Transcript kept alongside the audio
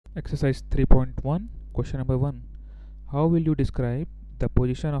Exercise 3.1, question number 1. How will you describe the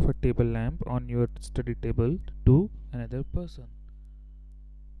position of a table lamp on your study table to another person?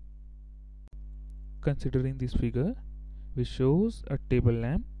 Considering this figure, which shows a table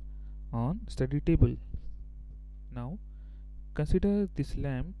lamp on study table. Now, consider this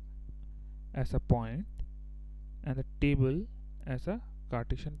lamp as a point and the table as a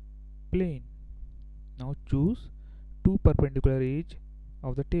Cartesian plane. Now choose two perpendicular edges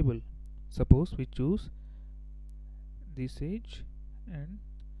of the table. Suppose we choose this edge and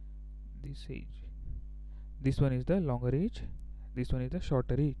this edge. This one is the longer edge, this one is the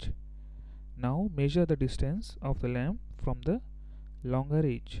shorter edge. Now measure the distance of the lamp from the longer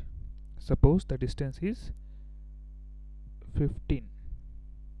edge. Suppose the distance is 15.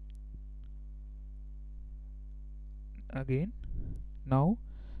 Again, now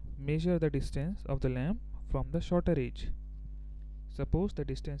measure the distance of the lamp from the shorter edge. Suppose the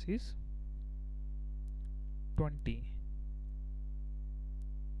distance is 20.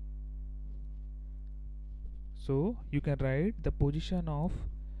 So you can write the position of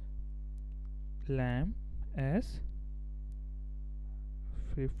lamp as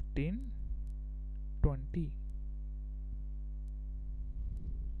 15, 20,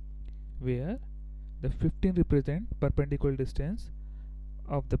 where the 15 represent perpendicular distance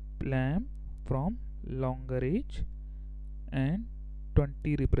of the lamp from longer edge and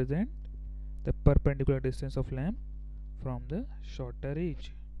 20 represent the perpendicular distance of lamp from the shorter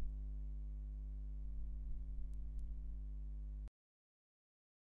edge.